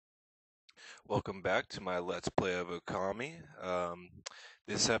Welcome back to my Let's Play of Okami.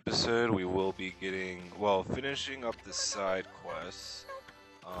 This episode we will be finishing up the side quests,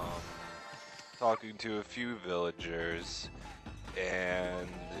 um, talking to a few villagers, and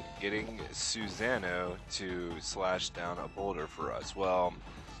getting Susano to slash down a boulder for us. Well,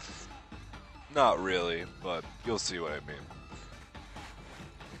 not really, but you'll see what I mean.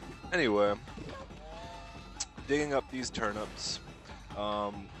 Anyway, digging up these turnips.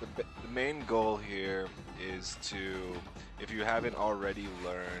 The main goal here is to, if you haven't already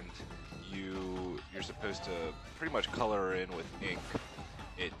learned, you're supposed to pretty much color her in with ink.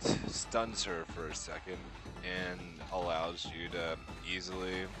 It stuns her for a second and allows you to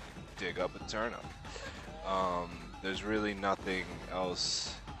easily dig up a turnip. There's really nothing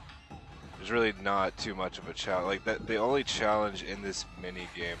else. There's really not too much of a challenge. Like that, the only challenge in this mini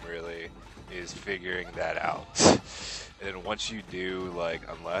game really is figuring that out. And once you do, like,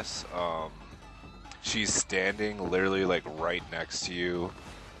 unless she's standing literally like right next to you,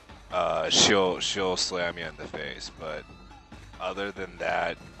 she'll slam you in the face. But other than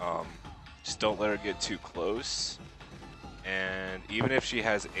that, just don't let her get too close. And even if she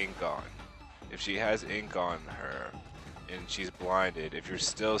has ink on, her and she's blinded, if you're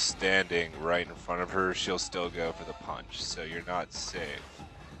still standing right in front of her, she'll still go for the punch. So you're not safe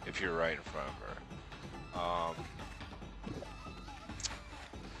if you're right in front of her.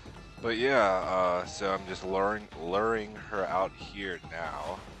 But yeah, so I'm just luring her out here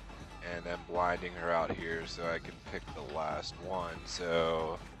now, and then blinding her out here so I can pick the last one.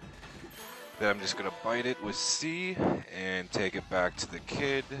 So then I'm just gonna bite it with C and take it back to the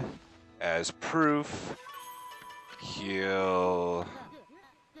kid as proof. He'll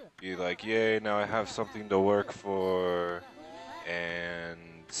be like, yay, now I have something to work for, and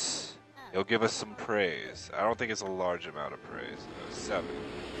he'll give us some praise. I don't think it's a large amount of praise. 7.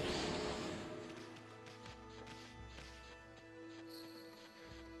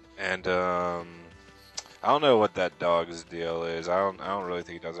 And I don't know what that dog's deal is. I don't really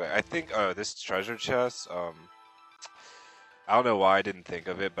think he does that. I think this treasure chest. I don't know why I didn't think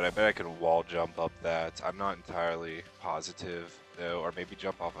of it, but I bet I could wall jump up that. I'm not entirely positive though, or maybe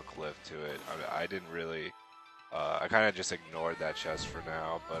jump off a cliff to it. I didn't really. I kind of just ignored that chest for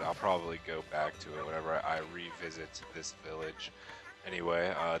now, but I'll probably go back to it whenever I revisit this village.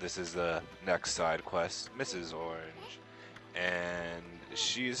 Anyway, this is the next side quest, Mrs. Orange, and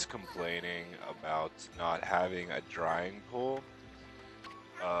she's complaining about not having a drying pool,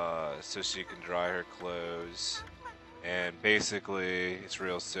 so she can dry her clothes. And basically, it's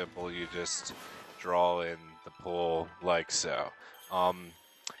real simple. You just draw in the pool like so.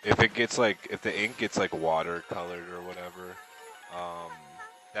 If the ink gets like watercolored or whatever,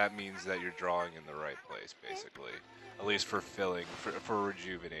 that means that you're drawing in the right place, basically. At least for filling, for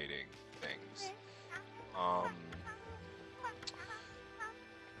rejuvenating things.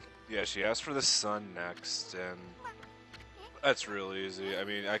 Yeah, she asked for the sun next, and that's real easy. I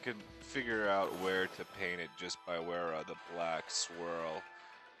mean, I could figure out where to paint it just by where the black swirl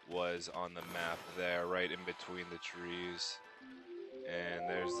was on the map there, right in between the trees. And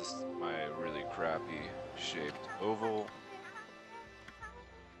there's my really crappy shaped oval.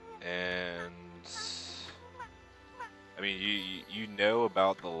 And I mean, you know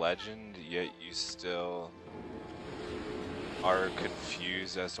about the legend, yet you still are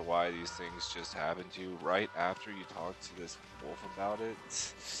confused as to why these things just happen to you right after you talk to this wolf about it.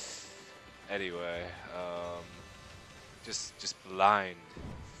 Anyway, just blind.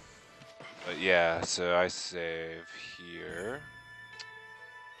 But yeah, so I save here.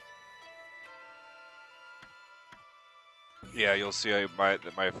 Yeah, you'll see the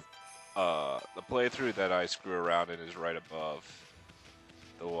playthrough that I screw around in is right above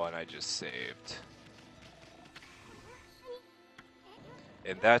the one I just saved.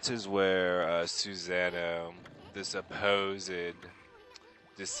 And that is where Susano, the supposed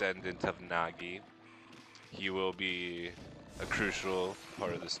descendant of Nagi, he will be a crucial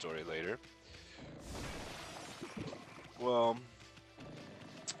part of the story later. Well,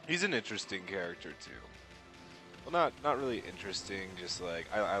 he's an interesting character too. Well, not really interesting, just like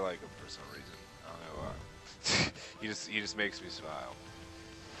I like him for some reason. I don't know why. he just makes me smile.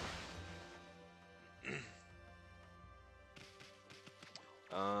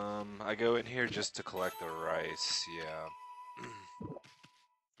 I go in here just to collect the rice, yeah.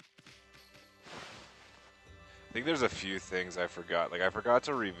 I think there's a few things I forgot. Like I forgot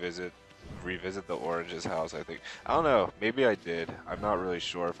to revisit the Orange's house, I think. I don't know, maybe I did. I'm not really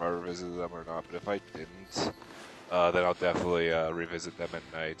sure if I revisited them or not, but if I didn't, then I'll definitely revisit them at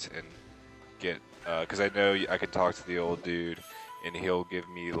night and get, because I know I can talk to the old dude and he'll give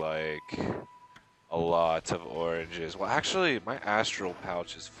me like a lot of oranges. Well, actually, my astral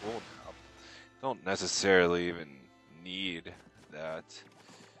pouch is full now. Don't necessarily even need that.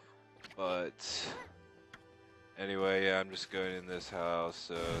 But anyway, yeah, I'm just going in this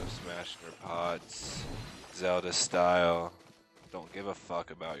house, smashing her pots, Zelda style. Don't give a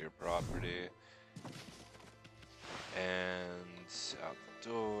fuck about your property. And out the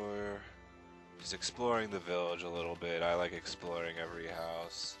door. Just exploring the village a little bit. I like exploring every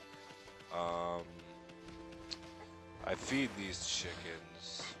house. I feed these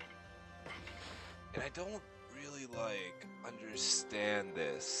chickens. And I don't really, like, understand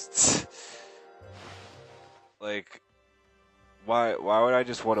this. Like, why would I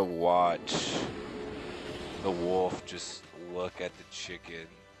just want to watch the wolf just look at the chicken?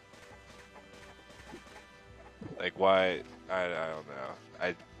 Like, why? I don't know.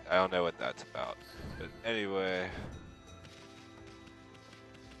 I don't know what that's about. But anyway,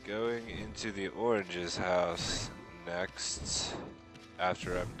 going into the oranges house next,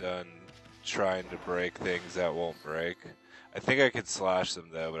 after I'm done trying to break things that won't break. I think I could slash them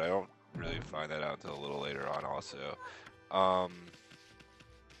though, but I don't really find that out until a little later on also.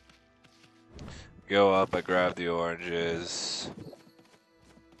 Go up, I grab the oranges.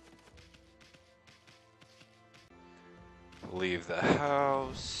 Leave the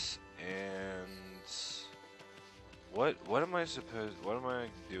house, and what am I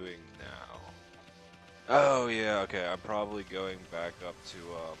doing now? Oh yeah, okay, I'm probably going back up to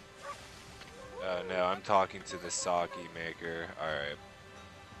no, I'm talking to the sake maker. Alright.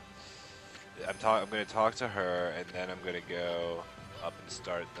 I'm gonna talk to her, and then I'm gonna go up and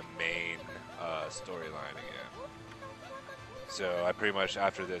start the main storyline again. So I pretty much,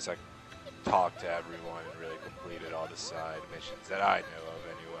 after this, I talked to everyone and really completed all the side missions that I know of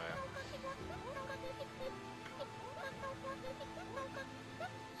anyway.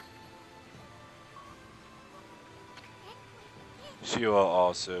 She will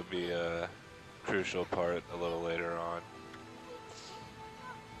also be a crucial part a little later on.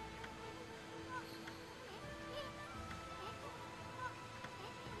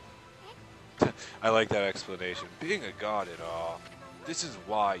 I like that explanation. Being a god and all, this is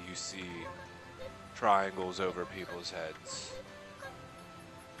why you see triangles over people's heads.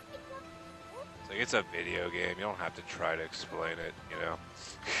 It's like, it's a video game. You don't have to try to explain it, you know?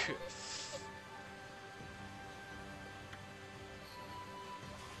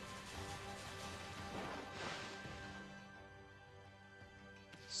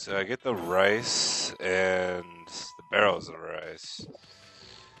 So I get the rice and the barrels of rice.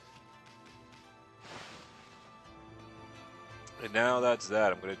 And now that's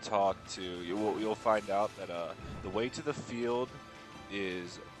that. I'm going to talk to you. You'll find out that the way to the field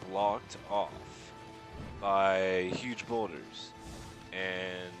is blocked off by huge boulders,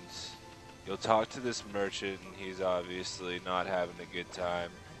 and you'll talk to this merchant. And he's obviously not having a good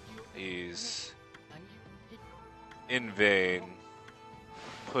time. He's in vain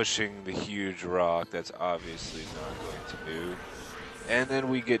pushing the huge rock that's obviously not going to move. And then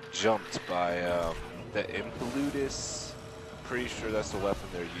we get jumped by the Implutus. Pretty sure that's the weapon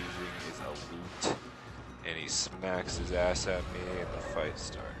they're using, is a loot. And he smacks his ass at me and the fight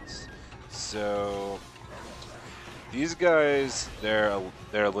starts. So these guys, they're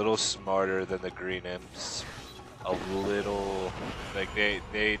a little smarter than the green imps. A little, like they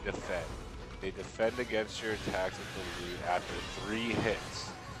defend. They defend against your attacks with the loot after 3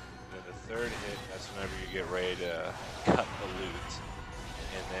 hits. And then the 3rd hit, that's whenever you get ready to cut the loot.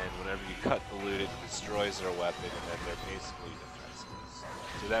 And then whenever you cut the loot, it destroys their weapon, and then they're basically defenseless.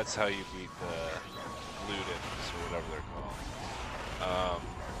 So that's how you beat the loot imps, or whatever they're called.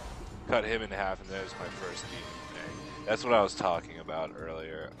 Cut him in half, and there's my first demon thing. That's what I was talking about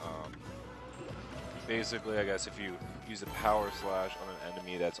earlier. Basically, I guess if you use a power slash on an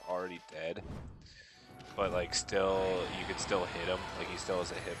enemy that's already dead, but like you can still hit him, like he still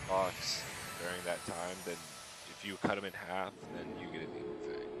has a hitbox during that time, then if you cut him in half, then you get a demon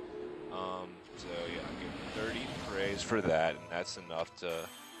thing. So yeah, I get 30 praise for that, and that's enough to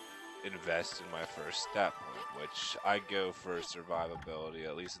invest in my first stat point, which I go for survivability,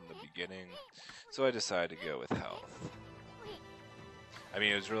 at least in the beginning, so I decided to go with health. I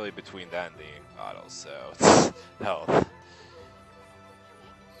mean, it was really between that and the ink bottle, so it's health.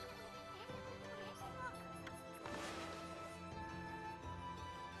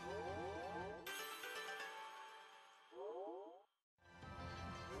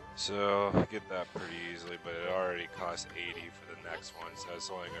 So I get that pretty easily, but it already cost 80 for the next one, so it's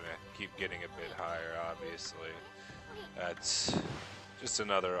only going to keep getting a bit higher, obviously. That's just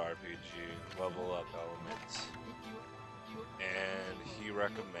another RPG level up element. and he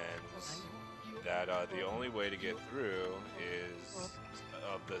recommends that the only way to get through is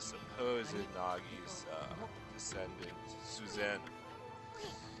of the supposed Nagi's descendant, Susana.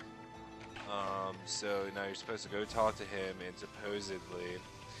 So now you're supposed to go talk to him, and supposedly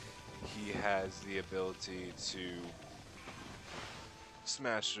he has the ability to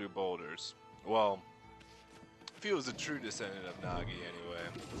smash through boulders. Well, if he was a true descendant of Nagi anyway,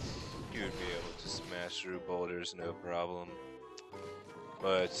 he would be able to smash through boulders no problem.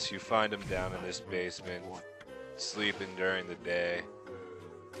 But you find him down in this basement, sleeping during the day,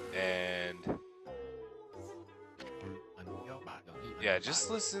 and yeah, just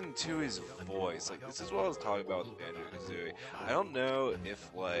listen to his voice. Like, this is what I was talking about with Banjo-Kazooie. I don't know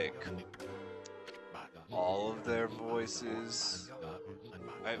if, like, all of their voices...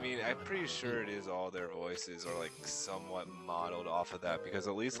 I mean, I'm pretty sure it is all their voices are, like, somewhat modeled off of that. Because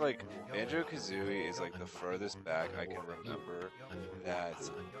at least, like, Banjo-Kazooie is, like, the furthest back I can remember that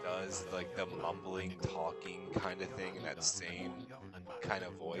does, like, the mumbling, talking kind of thing in that same kind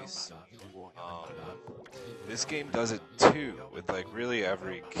of voice. This game does it too, with like really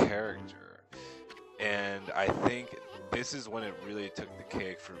every character. And I think this is when it really took the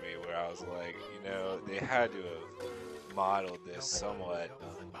cake for me, where I was like, you know, they had to have modeled this somewhat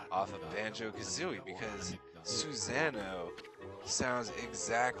off of Banjo-Kazooie, because Susano sounds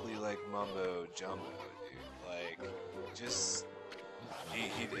exactly like Mumbo Jumbo, dude. Like, just...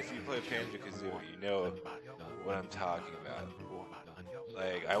 if you play Banjo-Kazooie, you know what I'm talking about.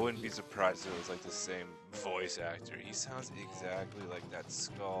 Like, I wouldn't be surprised if it was like the same voice actor. He sounds exactly like that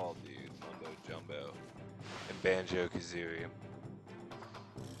skull dude, Mumbo Jumbo, in Banjo-Kazooie.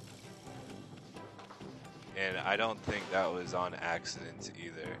 And I don't think that was on accident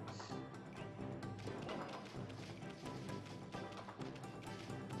either.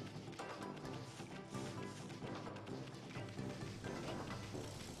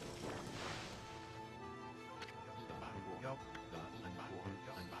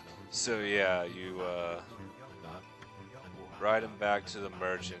 So yeah, you ride him back to the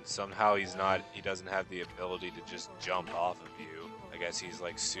merchant. Somehow he doesn't have the ability to just jump off of you. I guess he's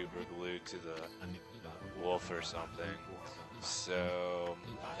like super glued to the wolf or something. So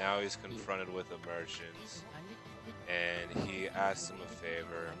now he's confronted with a merchant, and he asks him a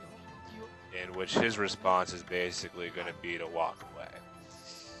favor, in which his response is basically going to be to walk away.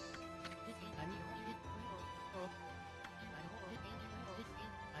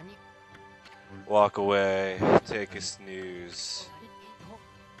 Walk away, take a snooze,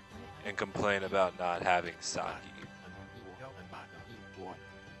 and complain about not having sake.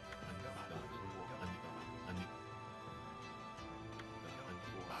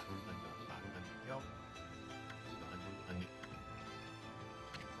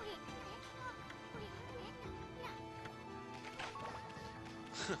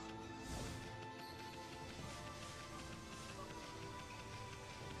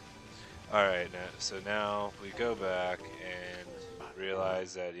 Alright, so now we go back and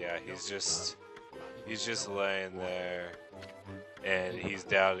realize that, yeah, he's just laying there, and he's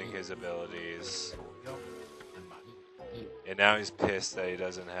doubting his abilities. And now he's pissed that he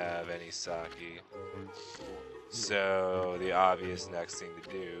doesn't have any sake. So the obvious next thing to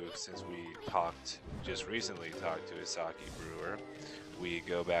do, since we just recently talked to a sake brewer, we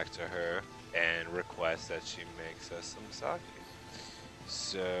go back to her and request that she makes us some sake.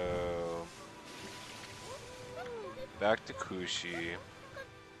 So, back to Kushi.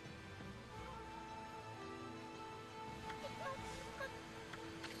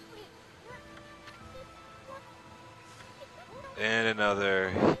 And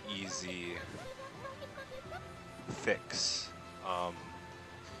another easy fix.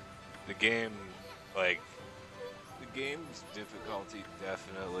 The game's difficulty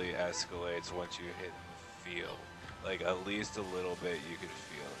definitely escalates once you hit the field. Like, at least a little bit you can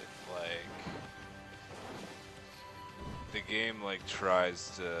feel it. Like, the game, like, tries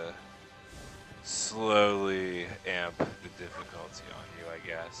to slowly amp the difficulty on you, I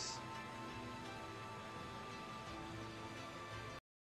guess.